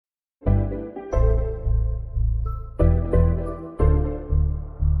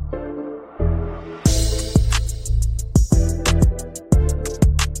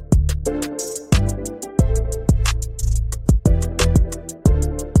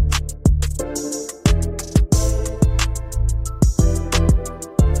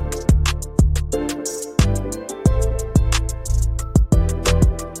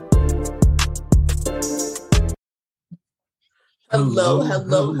Hello,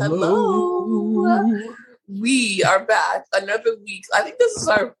 hello, hello. We are back another week. I think this is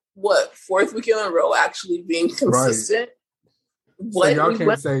our fourth week in a row actually being consistent. Right. So y'all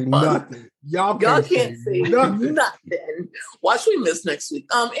can't say nothing. Y'all can't say nothing. Watch we miss next week.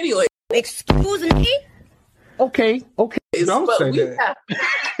 Anyway. Excuse me? Okay. Don't say that.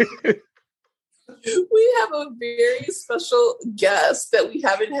 We have a very special guest that we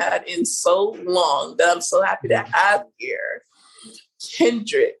haven't had in so long that I'm so happy to have here.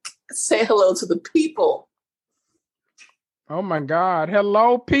 Kendrick, say hello to the people. Oh my God.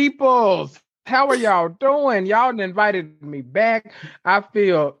 Hello, peoples. How are y'all doing? Y'all invited me back. I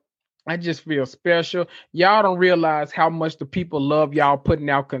just feel special. Y'all don't realize how much the people love y'all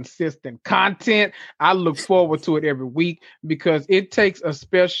putting out consistent content. I look forward to it every week because it takes a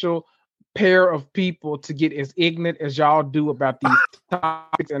special pair of people to get as ignorant as y'all do about these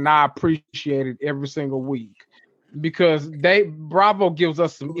topics, and I appreciate it every single week because Bravo gives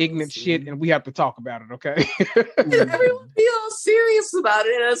us some ignorant shit and we have to talk about it, okay? Everyone feels serious about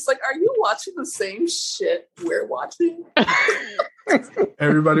it, and it's like, are you watching the same shit we're watching?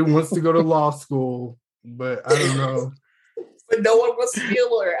 Everybody wants to go to law school, but I don't know. But no one wants to be a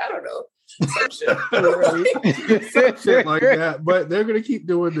lawyer. I don't know. Some shit like that. But they're gonna keep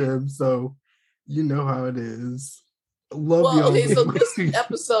doing them, so you know how it is. Love y'all. Okay, so this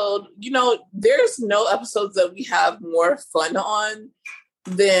episode, there's no episodes that we have more fun on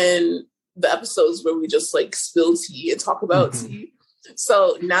than the episodes where we just like spill tea and talk about tea.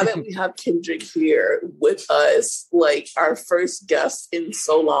 So now that we have Kendrick here with us, like our first guest in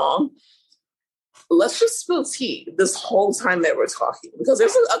so long, let's just spill tea this whole time that we're talking, because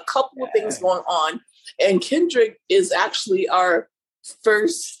there's a couple of things going on. And Kendrick is actually our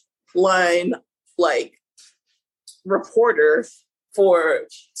first line, like, reporter for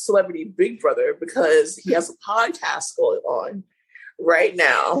Celebrity Big Brother, because he has a podcast going on right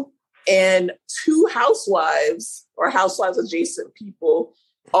now. And two housewives or housewives adjacent people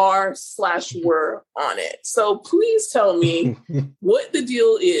were on it. So please tell me what the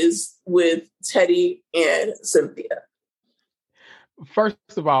deal is with Teddy and Cynthia. First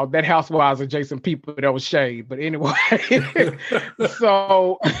of all, that housewives adjacent people, that was shade. But anyway,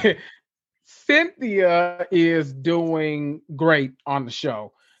 so Cynthia is doing great on the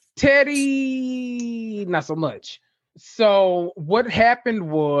show. Teddy, not so much. So what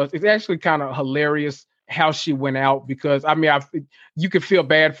happened was, it's actually kind of hilarious how she went out, because you could feel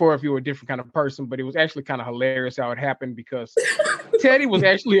bad for her if you were a different kind of person, but it was actually kind of hilarious how it happened, because Teddy was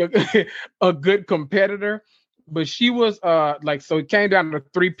actually a good competitor, but she was so it came down to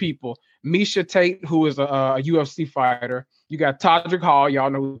three people. Misha Tate, who is a UFC fighter. You got Todrick Hall. Y'all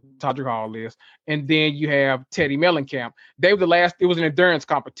know who Todrick Hall is. And then you have Teddy Mellencamp. They were the last. It was an endurance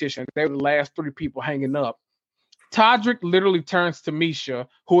competition. They were the last three people hanging up. Todrick literally turns to Misha,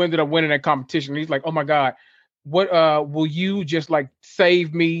 who ended up winning that competition. He's like, "Oh my God, what will you just like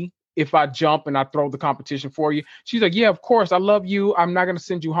save me if I jump and I throw the competition for you?" She's like, "Yeah, of course. I love you. I'm not gonna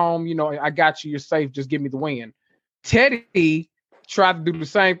send you home. I got you. You're safe. Just give me the win." Teddy tried to do the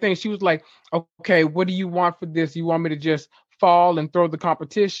same thing. She was like, "Okay, what do you want for this? You want me to just fall and throw the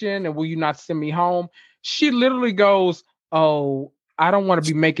competition, and will you not send me home?" She literally goes, "Oh, I don't want to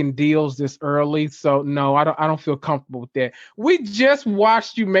be making deals this early, so no, I don't feel comfortable with that." We just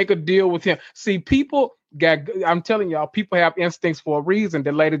watched you make a deal with him. See, I'm telling y'all, people have instincts for a reason.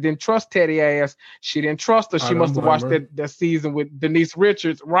 The lady didn't trust Teddy ass. She didn't trust her. She must have watched that season with Denise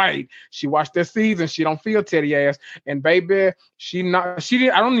Richards. Right. She watched that season. She don't feel Teddy ass. And baby, she didn't,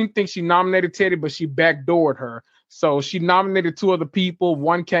 I don't even think she nominated Teddy, but she backdoored her. So she nominated two other people.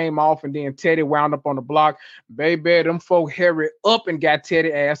 One came off, and then Teddy wound up on the block. Baby, them folk hurried up and got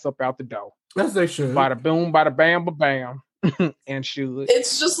Teddy ass up out the door. As they should. Bada boom, bada bam, ba bam. And should.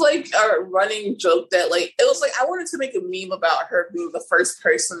 It's just like a running joke that, like, it was like I wanted to make a meme about her being the first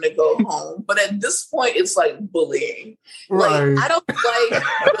person to go home, but at this point, it's like bullying. Right. Like, I don't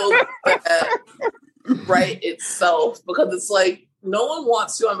like that right itself, because it's like no one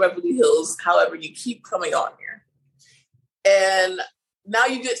wants you on Beverly Hills. However, you keep coming on here. And now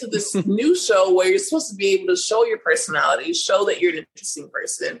you get to this new show where you're supposed to be able to show your personality, show that you're an interesting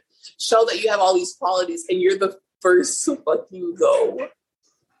person, show that you have all these qualities, and you're the first to fucking go.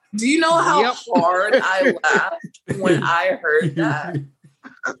 Do you know how hard I laughed when I heard that?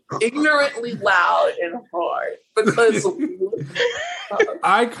 Ignorantly loud and hard. Because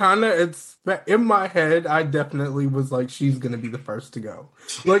I kind of expect, in my head, I definitely was like, she's going to be the first to go.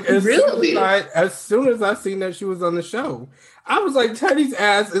 Like, as soon as I seen that she was on the show, I was like, Teddy's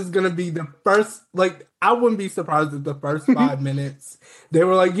ass is going to be the first. Like, I wouldn't be surprised if the first 5 minutes, they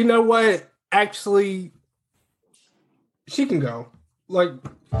were like, you know what? Actually, she can go. like.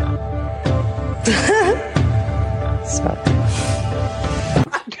 Stop.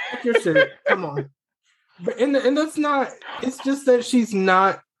 Your shit. Come on. But and that's not. It's just that she's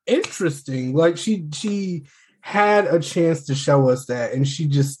not interesting. Like she had a chance to show us that, and she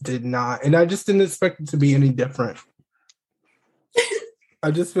just did not. And I just didn't expect it to be any different.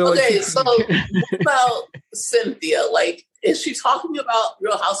 I just feel okay. So what about Cynthia? Like, is she talking about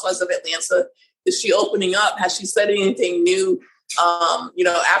Real Housewives of Atlanta? Is she opening up? Has she said anything new?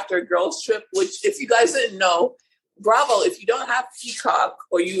 After a girls trip, which if you guys didn't know, bravo, if you don't have Peacock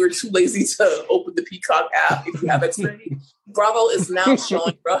or you were too lazy to open the Peacock app, if you have Xfinity, Bravo is now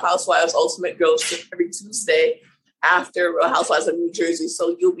showing Real Housewives Ultimate Girls Trip every Tuesday after Real Housewives of New Jersey,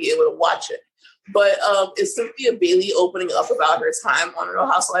 so you'll be able to watch it. But is Cynthia Bailey opening up about her time on Real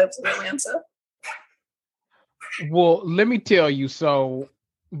Housewives of Atlanta? Well, let me tell you. So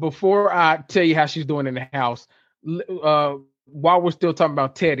before I tell you how she's doing in the house, while we're still talking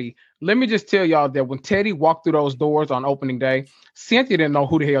about Teddy, let me just tell y'all that when Teddy walked through those doors on opening day, Cynthia didn't know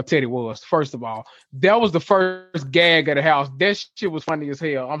who the hell Teddy was, first of all. That was the first gag of the house. That shit was funny as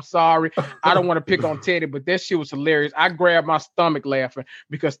hell. I'm sorry. I don't want to pick on Teddy, but that shit was hilarious. I grabbed my stomach laughing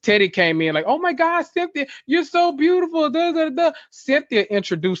because Teddy came in like, oh my God, Cynthia, you're so beautiful. Da, da, da. Cynthia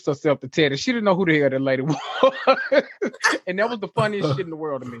introduced herself to Teddy. She didn't know who the hell that lady was. And that was the funniest shit in the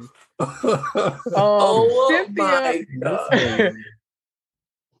world to me. Cynthia, my God.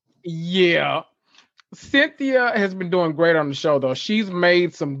 Yeah. Cynthia has been doing great on the show, though. She's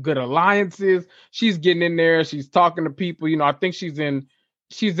made some good alliances. She's getting in there. She's talking to people. I think she's in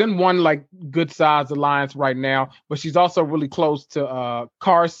one like good sized alliance right now, but she's also really close to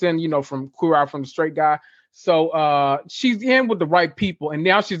Carson, from Queer Eye from the Straight Guy. So she's in with the right people, and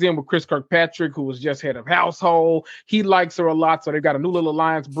now she's in with Chris Kirkpatrick, who was just head of household. He likes her a lot, so they've got a new little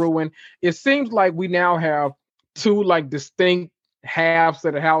alliance brewing. It seems like we now have two like distinct halves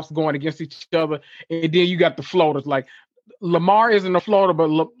of the house going against each other, and then you got the floaters. Like Lamar isn't a floater, but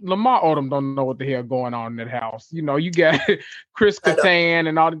Lamar Odom don't know what the hell going on in that house. You got Chris Kattan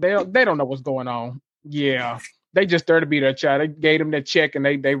and all. They don't know what's going on. Yeah, they just there to be their child. They gave them that check, and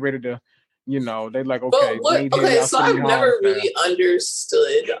they ready to. They like okay. So I've never really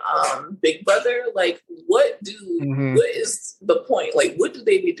understood Big Brother. Like, what is the point? Like, what do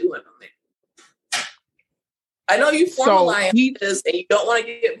they be doing on there? I know you form alliances and you don't want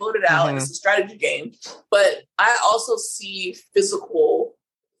to get voted out, and it's a strategy game, but I also see physical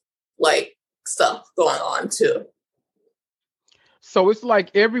like stuff going on too. So it's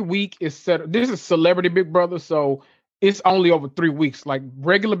like every week is set. This is Celebrity Big Brother, so it's only over 3 weeks. Like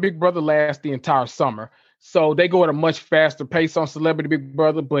regular Big Brother lasts the entire summer. So they go at a much faster pace on Celebrity Big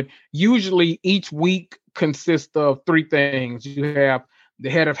Brother, but usually each week consists of 3 things. You have the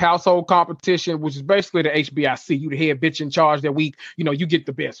head of household competition, which is basically the HBIC. You the head bitch in charge that week. You get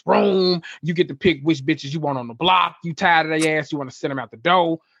the best room. You get to pick which bitches you want on the block. You tired of their ass. You want to send them out the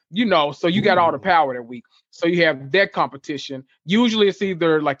door. So you got all the power that week. So you have that competition. Usually it's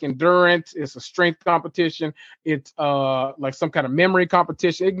either like endurance, it's a strength competition, it's like some kind of memory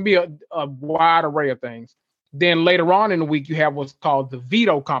competition. It can be a wide array of things. Then later on in the week, you have what's called the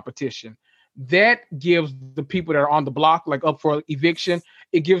veto competition. That gives the people that are on the block, like up for eviction,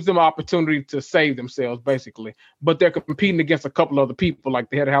 it gives them an opportunity to save themselves, basically. But they're competing against a couple other people, like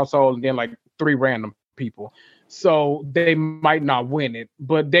the head of household and then like 3 random people. So they might not win it,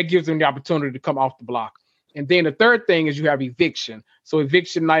 but that gives them the opportunity to come off the block. And then the third thing is you have eviction. So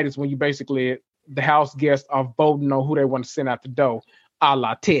eviction night is when you basically, the house guests are voting on who they want to send out the door, a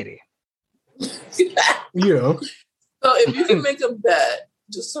la Teddy. Yeah. So if you can make a bet,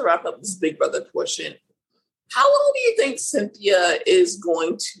 just to wrap up this Big Brother portion, how long do you think Cynthia is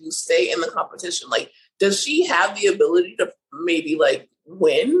going to stay in the competition? Like, does she have the ability to maybe like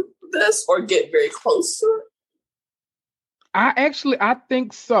win this or get very close to it? I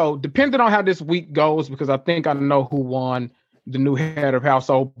think so. Depending on how this week goes, because I think I know who won the new head of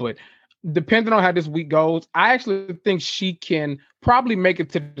household, but depending on how this week goes, I actually think she can probably make it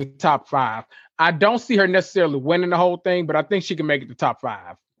to the top 5. I don't see her necessarily winning the whole thing, but I think she can make it to top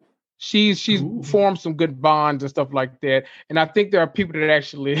 5. She's formed some good bonds and stuff like that. And I think there are people that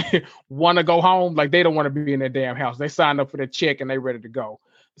actually want to go home. Like they don't want to be in their damn house. They signed up for their check and they ready to go.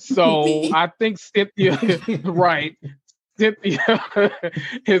 So I think Cynthia, right. Cynthia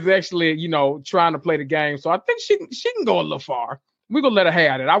is actually, trying to play the game. So I think she can go a little far. We're gonna let her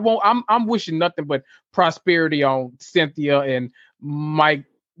have it. I'm wishing nothing but prosperity on Cynthia and Mike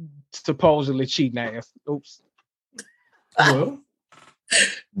supposedly cheating ass. Oops. Well,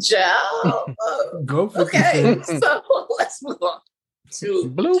 go for okay, so let's move on to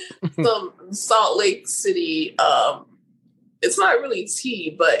Bloop. some Salt Lake City it's not really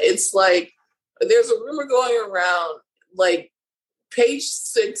tea, but it's like there's a rumor going around, like Page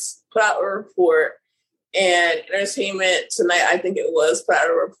 6 put out a report, and Entertainment Tonight, I think it was, put out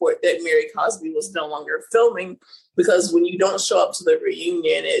a report that Mary Cosby was no longer filming, because when you don't show up to the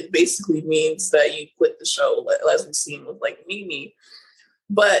reunion, it basically means that you quit the show, as we've seen with like Mimi.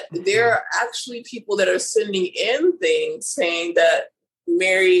 But there are actually people that are sending in things saying that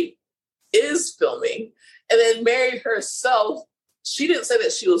Mary is filming. And then Mary herself, she didn't say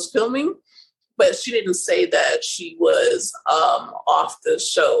that she was filming, but she didn't say that she was off the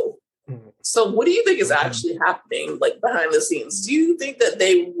show. So what do you think is actually happening, like behind the scenes? Do you think that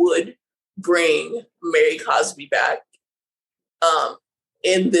they would bring Mary Cosby back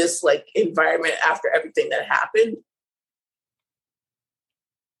in this like environment after everything that happened?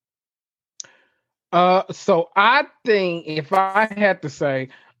 So I think, if I had to say,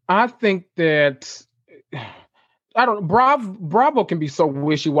 I think that Bravo can be so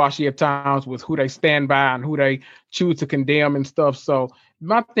wishy-washy at times with who they stand by and who they choose to condemn and stuff. So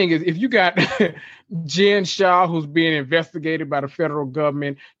my thing is, if you got Jen Shaw, who's being investigated by the federal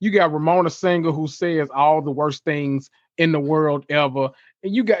government, you got Ramona Singer, who says all the worst things in the world ever,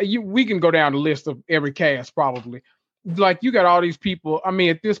 and we can go down the list of every cast probably. Like, you got all these people. I mean,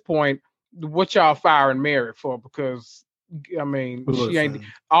 at this point, what y'all firing Mary for? Because I mean, she ain't,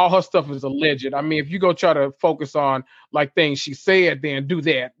 all her stuff is alleged. I mean, if you go try to focus on like things she said, then do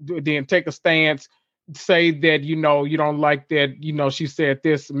that. Then take a stance, say that, you know, you don't like that, you know, she said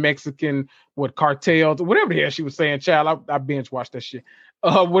this Mexican cartels, whatever the hell she was saying, child. I binge watched that shit.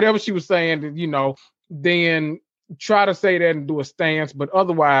 Whatever she was saying, you know, then try to say that and do a stance. But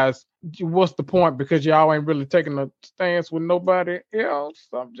otherwise, what's the point? Because y'all ain't really taking a stance with nobody else.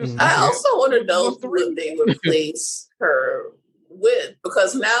 I also want to know who they replace her with,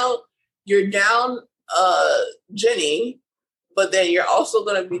 because now you're down Jenny, but then you're also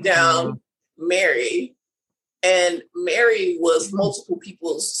going to be down Mary, and Mary was multiple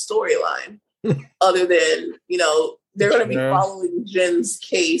people's storyline. Other than, you know, they're going to be following Jen's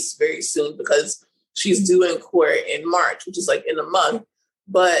case very soon because she's due in court in March, which is like in a month.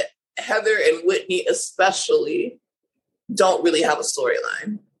 But Heather and Whitney especially don't really have a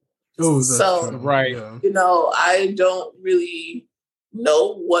storyline. Oh, so right. You know, I don't really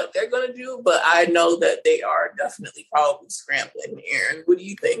know what they're going to do, but I know that they are definitely probably scrambling. Aaron, what do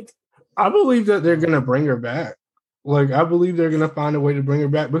you think? I believe that they're going to bring her back. Like, I believe they're going to find a way to bring her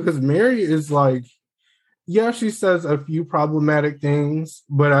back, because Mary is like, yeah, she says a few problematic things,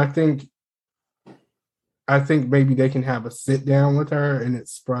 but I think maybe they can have a sit down with her and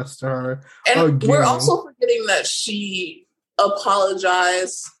express to her. And we're also forgetting that she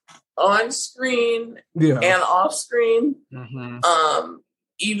apologized on screen and off screen,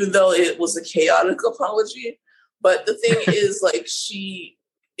 even though it was a chaotic apology. But the thing is, like, she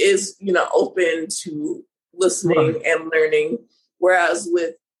is, you know, open to listening and learning. Whereas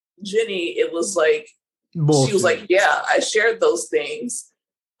with Jenny, it was like, she was like, yeah, I shared those things.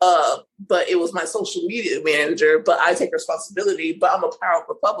 But it was my social media manager, but I take responsibility, but I'm a proud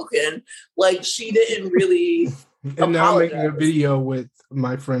Republican. Like, she didn't really and now I'm making a video with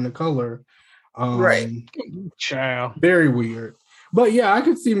my friend of color. Child. Very weird. But yeah, I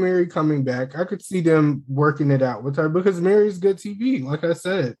could see Mary coming back. I could see them working it out with her, because Mary's good TV. Like I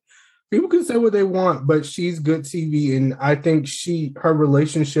said, people can say what they want, but she's good TV. And I think her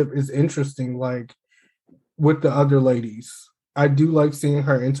relationship is interesting, like with the other ladies. I do like seeing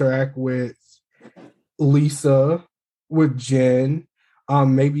her interact with Lisa, with Jen,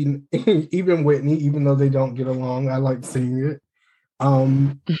 maybe even Whitney, even though they don't get along. I like seeing it.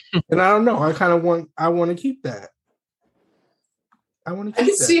 And I don't know. I want to keep that. I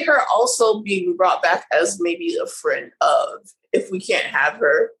can see her also being brought back as maybe a friend of, if we can't have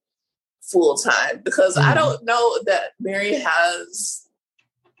her full time, because I don't know that Mary has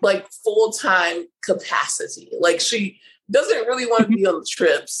like full-time capacity. Like, she doesn't really want to be on the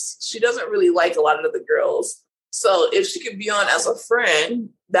trips. She doesn't really like a lot of the girls. So if she could be on as a friend,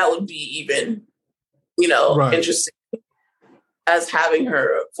 that would be even, you know, interesting as having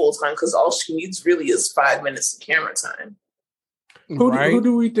her full-time, because all she needs really is 5 minutes of camera time. Who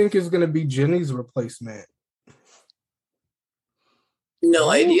do we think is going to be Jenny's replacement? No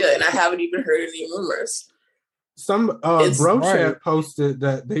idea. And I haven't even heard any rumors. Some Chat posted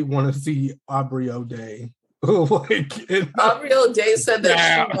that they want to see Aubrey O'Day. Aubrey O'Day said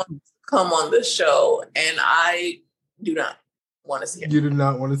that she wants to come on the show, and I do not want to see it. You do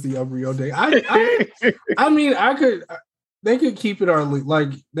not want to see Aubrey O'Day. I mean, they could keep it or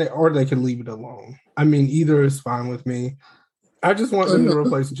they could leave it alone. I mean, either is fine with me. I just want them to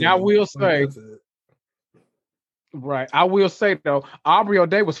replace Jenny. I will say, Right. I will say though, Aubrey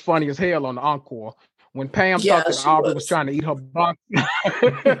O'Day was funny as hell on the encore. When Pam thought that Aubrey was trying to eat her box,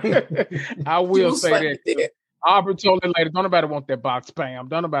 I will say that. Aubrey told her later, don't nobody want that box, Pam.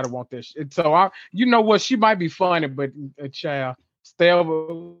 Don't nobody want that shit. So, you know what? She might be funny, but a child, stay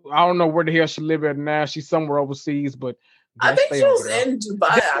over. I don't know where the hell she live at now. She's somewhere overseas, but I think she was in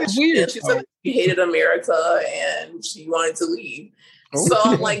Dubai, actually. Weird, she said she hated America and she wanted to leave. Oh. So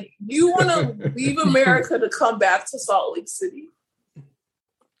I'm like, you want to leave America to come back to Salt Lake City?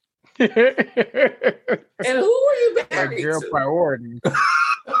 And who were you married to? Priority.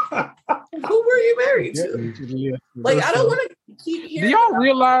 Who were you married to? Yeah. Like, I don't want to keep hearing. Do y'all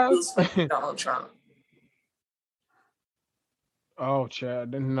realize Donald Trump? Oh,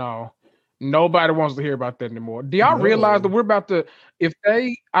 Chad, no. Nobody wants to hear about that anymore. Do y'all realize that we're about to,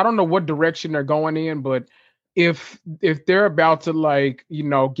 I don't know what direction they're going in, but if they're about to, like, you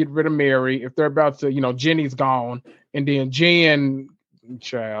know, get rid of Mary, if they're about to, you know, Jenny's gone, and then Jen,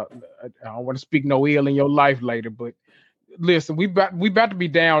 child, I don't want to speak no ill in your life later, but listen, we about to be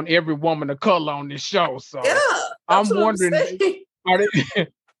down every woman of color on this show. So yeah, I'm wondering, are they,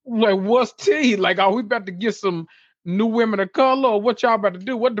 like, what's tea? Like, are we about to get some new women of color, or what y'all about to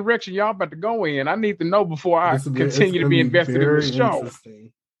do? What direction y'all about to go in? I need to know before I continue to be invested in the show.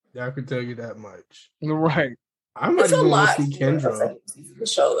 Yeah, I can tell you that much. Right. I might even want to see Kendra. The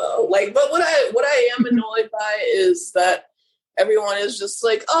show though, like, but what I am annoyed by is that everyone is just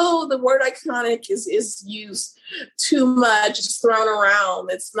like, oh, the word iconic is used too much, it's thrown around.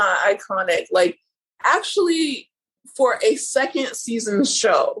 It's not iconic. Like, actually, for a second season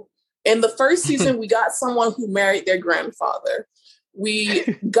show, in the first season, we got someone who married their grandfather. We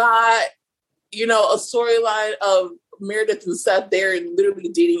got, you know, a storyline of Meredith and Seth there and literally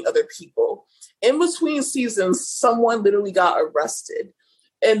dating other people. In between seasons, someone literally got arrested.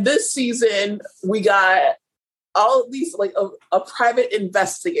 And this season, we got all of these, like a private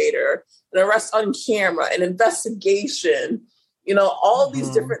investigator, an arrest on camera, an investigation, you know, all of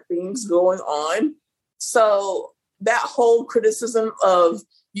these different things going on. So that whole criticism of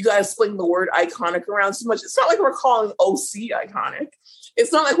you guys sling the word iconic around so much, it's not like we're calling OC iconic.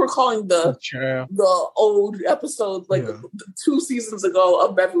 It's not like we're calling the old episode, like the 2 seasons ago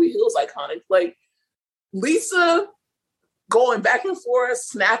of Beverly Hills iconic. Like, Lisa going back and forth,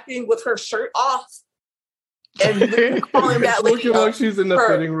 snapping with her shirt off, and calling that looking like she's in the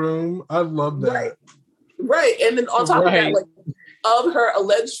fitting room. I love that. Right. And then on top of that, like, of her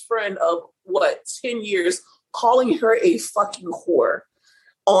alleged friend of 10 years, calling her a fucking whore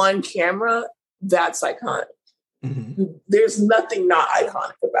on camera, that's iconic. Mm-hmm. There's nothing not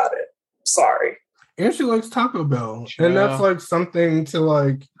iconic about it. Sorry. And she likes Taco Bell. Yeah. And that's like something to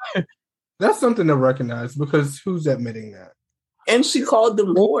like, that's something to recognize, because who's admitting that? And she called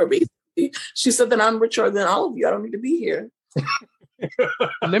them whore, basically. She said that I'm richer than all of you. I don't need to be here.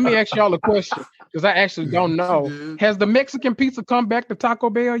 Let me ask y'all a question, because I actually don't know. Has the Mexican pizza come back to Taco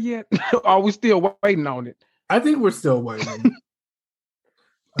Bell yet? Or are we still waiting on it? I think we're still waiting.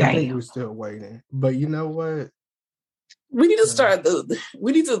 I think we're still waiting. But you know what? We need to start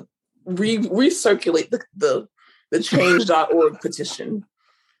we need to recirculate the change.org petition.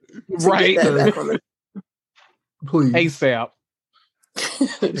 Right. Please. ASAP.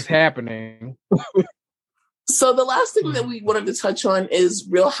 It's happening. So the last thing that we wanted to touch on is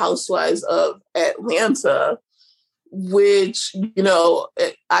Real Housewives of Atlanta, which, you know,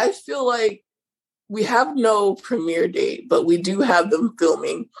 I feel like we have no premiere date, but we do have them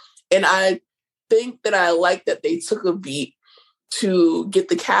filming. And I think that I like that they took a beat to get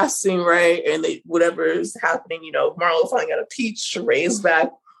the casting right, and whatever is happening, you know, Marlo finally got a peach, Ray's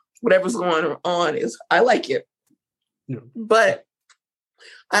back, whatever's going on I like it. Yeah. But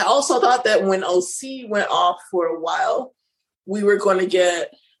I also thought that when OC went off for a while, we were going to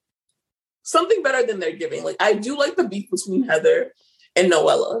get something better than they're giving. Like, I do like the beef between Heather and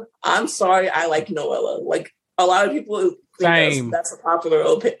Noella. I'm sorry, I like Noella. Like, a lot of people think that's a popular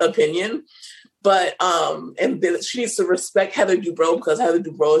opinion. But and she needs to respect Heather Dubrow, because Heather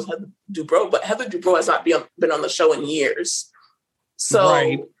Dubrow is Heather Dubrow, but Heather Dubrow has not been on the show in years.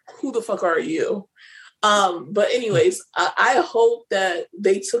 So who the fuck are you? But anyways, I hope that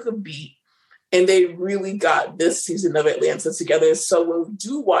they took a beat and they really got this season of Atlanta together. So when we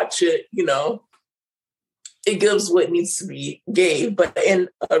do watch it, you know, it gives what needs to be gave. But in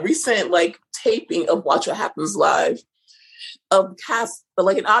a recent like taping of Watch What Happens Live,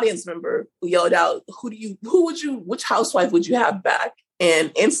 like an audience member yelled out, which housewife would you have back?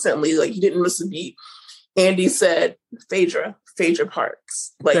 And instantly, like, you didn't miss a beat. Andy said, Phaedra Phaedra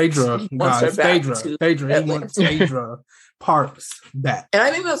Parks. Like Phaedra, he wants her back to Phaedra. He wants Phaedra Parks back. And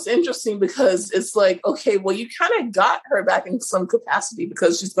I think that's interesting because it's like, okay, well, you kind of got her back in some capacity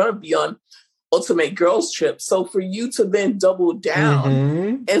because she's going to be on Ultimate Girls Trip. So for you to then double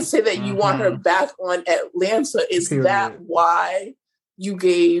down and say that you want her back on Atlanta, is that why you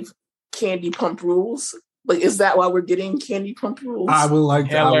gave Candy Pump Rules? Like, is that why we're getting Candy Pump Rules? I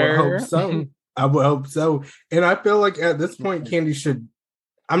would hope so. I would hope so. And I feel like at this point, Candy should,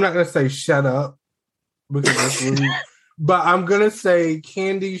 I'm not going to say shut up because that's rude, but I'm going to say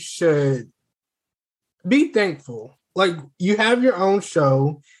Candy should be thankful. Like, you have your own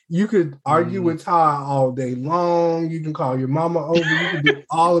show. You could argue with Ty all day long. You can call your mama over. You can do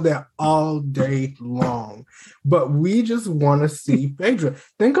all of that all day long. But we just want to see Phaedra.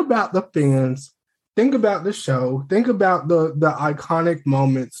 Think about the fans. Think about the show. Think about the iconic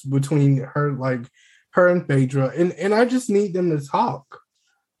moments between her and Phaedra. And I just need them to talk.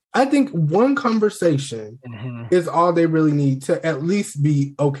 I think one conversation is all they really need to at least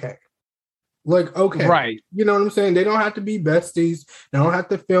be okay. Like, okay. Right. You know what I'm saying? They don't have to be besties. They don't have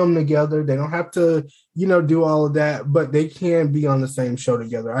to film together. They don't have to, do all of that, but they can be on the same show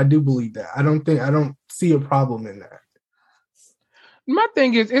together. I do believe that. I don't see a problem in that. My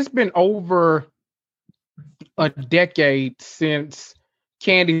thing is, it's been over a decade since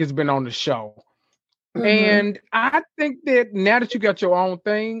Candy has been on the show. And I think that now that you got your own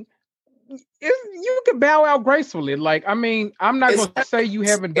thing, you can bow out gracefully. Like, I mean, I'm not going to say you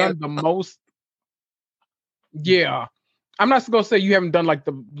haven't done the most. Yeah. I'm not going to say you haven't done like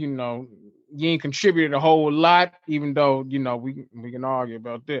you ain't contributed a whole lot, even though, we can argue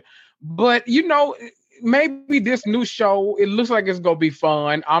about that. But, maybe this new show, it looks like it's going to be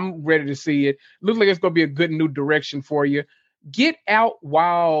fun. I'm ready to see it. Looks like it's going to be a good new direction for you. Get out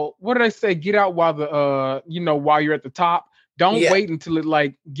while, what did I say? Get out while while you're at the top. Don't wait until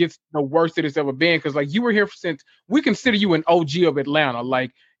it gets the worst that it's ever been. Cause you were here since we consider you an OG of Atlanta.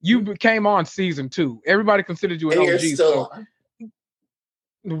 Like you came on season 2. Everybody considered you an OG. So,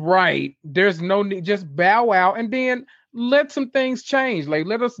 right. There's no need. Just bow out and then let some things change. Like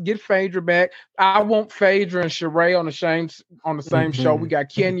let us get Phaedra back. I want Phaedra and Sheree on the same show. We got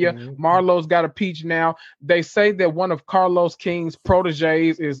Kenya. Marlo's got a peach now. They say that one of Carlos King's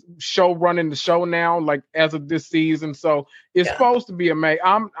proteges is show running the show now, like as of this season. So it's supposed to be amazing.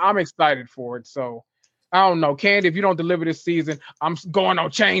 I'm excited for it. So I don't know, Candy. If you don't deliver this season, I'm going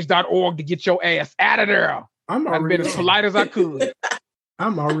on change.org to get your ass out of there. I've been as polite as I could.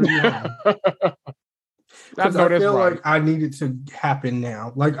 I'm already on. Because I feel like I need it to happen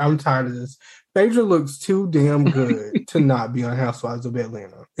now. Like, I'm tired of this. Phaedra looks too damn good to not be on Housewives of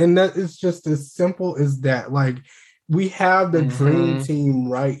Atlanta. And that is just as simple as that. Like, we have the dream team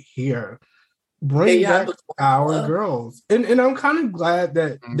right here. Bring back our girls. And I'm kind of glad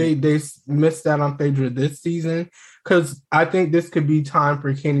that they missed out on Phaedra this season, because I think this could be time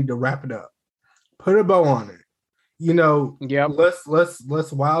for Kenny to wrap it up. Put a bow on it.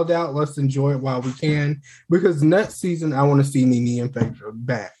 Let's wild out. Let's enjoy it while we can. Because next season, I want to see Nene and Phaedra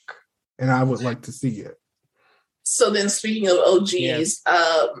back. And I would like to see it. So then speaking of OGs,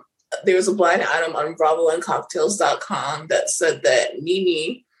 there was a blind item on BravoandCocktails.com that said that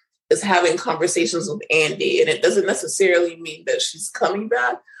Nene is having conversations with Andy. And it doesn't necessarily mean that she's coming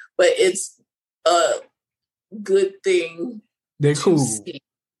back, but it's a good thing They're to cool. see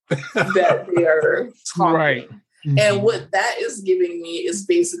that they are talking. Right. And what that is giving me is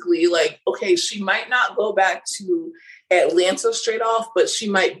basically like, okay, she might not go back to Atlanta straight off, but she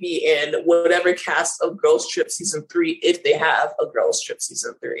might be in whatever cast of Girls Trip season 3 if they have a Girls Trip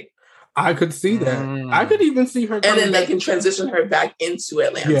season 3. I could see that. I could even see her. And then they can transition her back into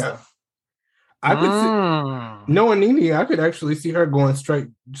Atlanta. Yeah. I could see, knowing Nene, I could actually see her going straight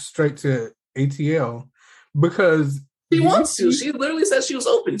to ATL, because she wants to. She literally said she was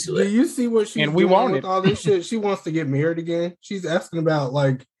open to it. Do you see what she's doing with all this shit? She wants to get married again. She's asking about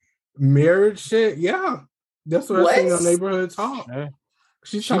like marriage shit. Yeah, that's what I think on Neighborhood Talk.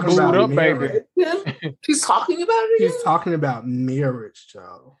 She's talking about marriage. Baby. She's talking about it again? She's talking about marriage,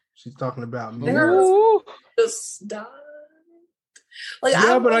 Joe. She's talking about marriage. Just died. Like,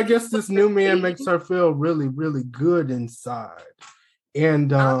 yeah, but I guess this new man makes her feel really, really good inside.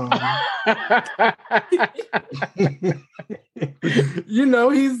 And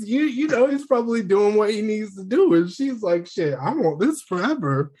he's probably doing what he needs to do, and she's like, shit, I want this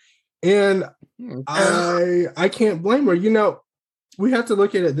forever. And I can't blame her. We have to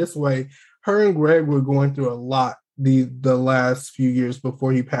look at it this way. Her and Greg were going through a lot the last few years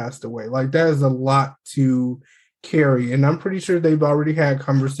before he passed away. Like, that is a lot to carry, and I'm pretty sure they've already had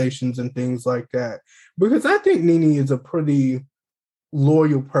conversations and things like that, because I think Nene is a pretty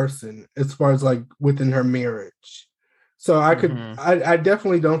loyal person as far as like within her marriage. So I could, I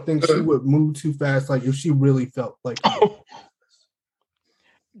definitely don't think she would move too fast. Like if she really felt like,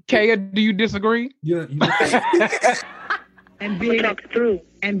 Kaya, do you disagree? You and being up through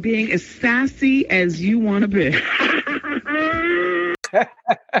and being as sassy as you want to be.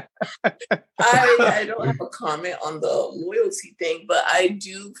 I don't have a comment on the loyalty thing, but I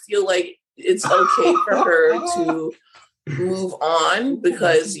do feel like it's okay for her to move on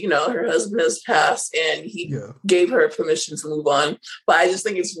because, you know, her husband has passed and he gave her permission to move on. But I just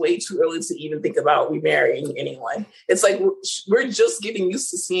think it's way too early to even think about remarrying anyone. It's like we're just getting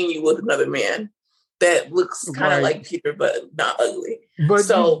used to seeing you with another man that looks kind of like Peter, but not ugly. But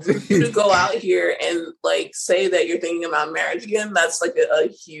so for you to go out here and like say that you're thinking about marriage again, that's like a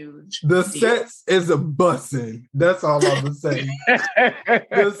huge deal. Sex is a bussin'. That's all I'm gonna say.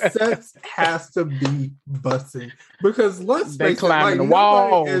 The sex has to be bussin'. Because let's face it, like, the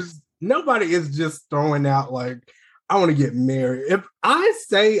walls. Nobody is just throwing out like, I want to get married. If I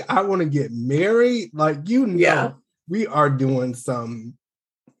say I want to get married, like, you know, we are doing some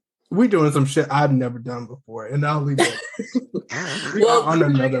shit I've never done before, and I'll leave it. Well, on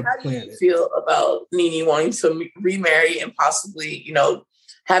another how planet. do you feel about Nene wanting to remarry and possibly, you know,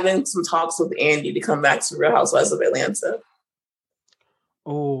 having some talks with Andy to come back to Real Housewives of Atlanta?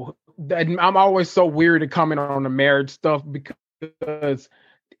 Oh, I'm always so weird to comment on the marriage stuff because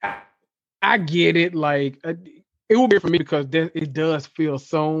I get it. Like, it will be for me because it does feel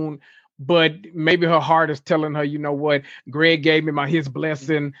soon. But maybe her heart is telling her, you know what? Greg gave me his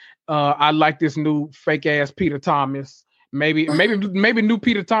blessing. I like this new fake ass Peter Thomas. Maybe new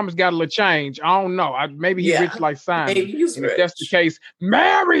Peter Thomas got a little change. I don't know. Maybe he's rich like Simon. Maybe he's and rich. If that's the case,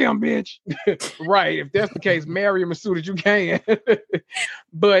 marry him, bitch. Right. If that's the case, marry him as soon as you can.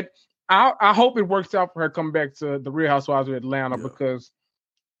 But I hope it works out for her coming back to the Real Housewives of Atlanta because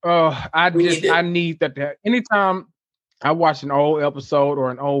I need that. Anytime I watch an old episode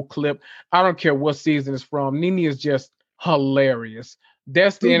or an old clip, I don't care what season it's from, Nene is just hilarious.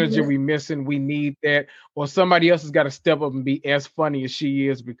 That's the energy we missing. We need that. Or somebody else has got to step up and be as funny as she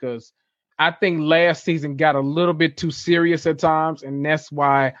is, because I think last season got a little bit too serious at times, and that's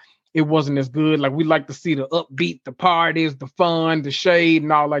why it wasn't as good. Like, we like to see the upbeat, the parties, the fun, the shade,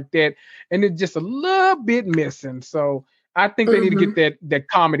 and all like that. And it's just a little bit missing. So I think they need to get that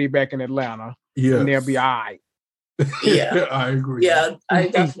comedy back in Atlanta. Yeah. And they'll be all right. Yeah, I agree. Yeah, I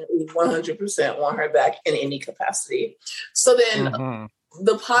definitely 100% want her back in any capacity. So then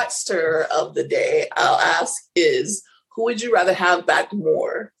the pot stir of the day, I'll ask is, who would you rather have back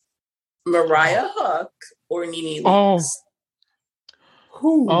more? Mariah Huck or Nene Leakes?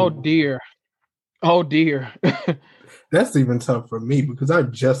 Oh dear. Oh dear. That's even tough for me because I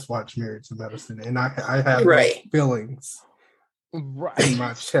just watched Married to Medicine and I have those feelings in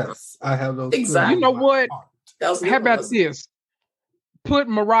my chest. I have those exactly. You know what? How about this? Put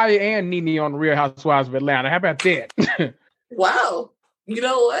Mariah and Nene on Real Housewives of Atlanta. How about that? Wow. You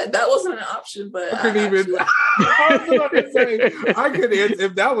know what? That wasn't an option, but I could,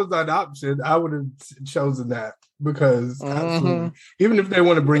 if that was an option, I would have chosen that because absolutely, even if they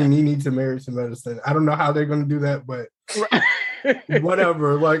want to bring Nene to Married to Medicine, I don't know how they're going to do that, but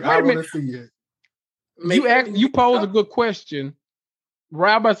whatever. Like, I want to see it. You pose a good question.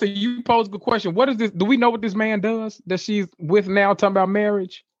 Right, I'm about to say, you pose a good question. What is this? Do we know what this man does that she's with now, talking about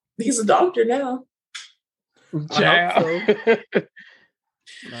marriage? He's a doctor now. Child.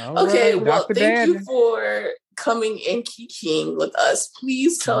 Okay, well, thank you for coming and kikiing with us.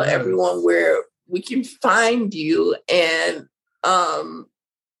 Please tell everyone where we can find you, and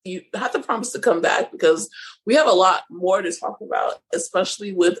you have to promise to come back because we have a lot more to talk about,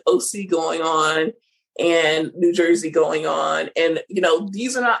 especially with OC going on and New Jersey going on. And, you know,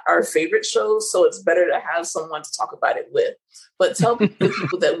 these are not our favorite shows, so it's better to have someone to talk about it with. But tell the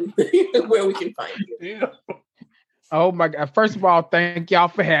people that where we can find you. Yeah. Oh my God. First of all, thank y'all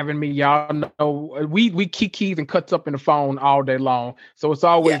for having me. Y'all know we kiki and cuts up in the phone all day long. So it's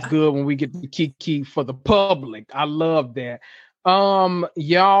always good when we get the kiki for the public. I love that.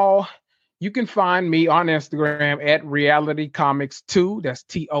 Y'all, you can find me on Instagram at Reality Comics 2. That's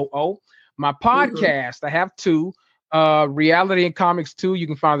TOO. My podcast, I have two. Reality and Comics 2, you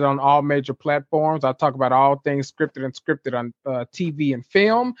can find it on all major platforms. I talk about all things scripted and scripted on TV and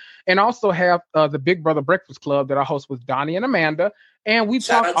film. And also have the Big Brother Breakfast Club that I host with Donnie and Amanda. And we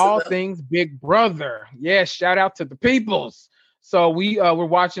talk all things Big Brother. Yes, shout out to the peoples. So we're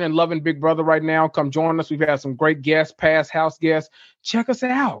watching and loving Big Brother right now. Come join us. We've had some great guests, past house guests. Check us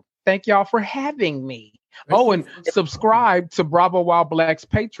out. Thank y'all for having me. Oh, and subscribe to Bravo Wild Black's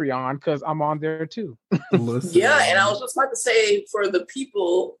Patreon because I'm on there too. Yeah, and I was just about to say for the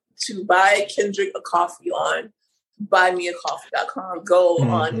people to buy Kendrick a coffee on buymeacoffee.com. Go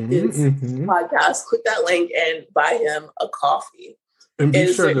on his podcast, click that link, and buy him a coffee. And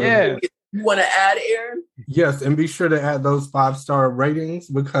be sure to you want to add, Aaron? Yes, and be sure to add those 5-star ratings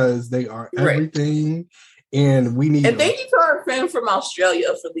because they are everything. And we need. And thank you to our friend from Australia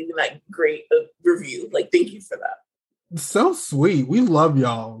for leaving that great review. Like, thank you for that. So sweet. We love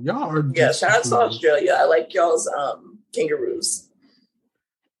y'all. Y'all are shout out to Australia. I like y'all's kangaroos.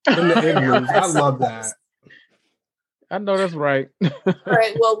 And the igloos. I love that. I know that's right. All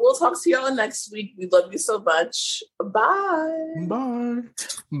right. Well, we'll talk to y'all next week. We love you so much. Bye. Bye.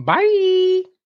 Bye.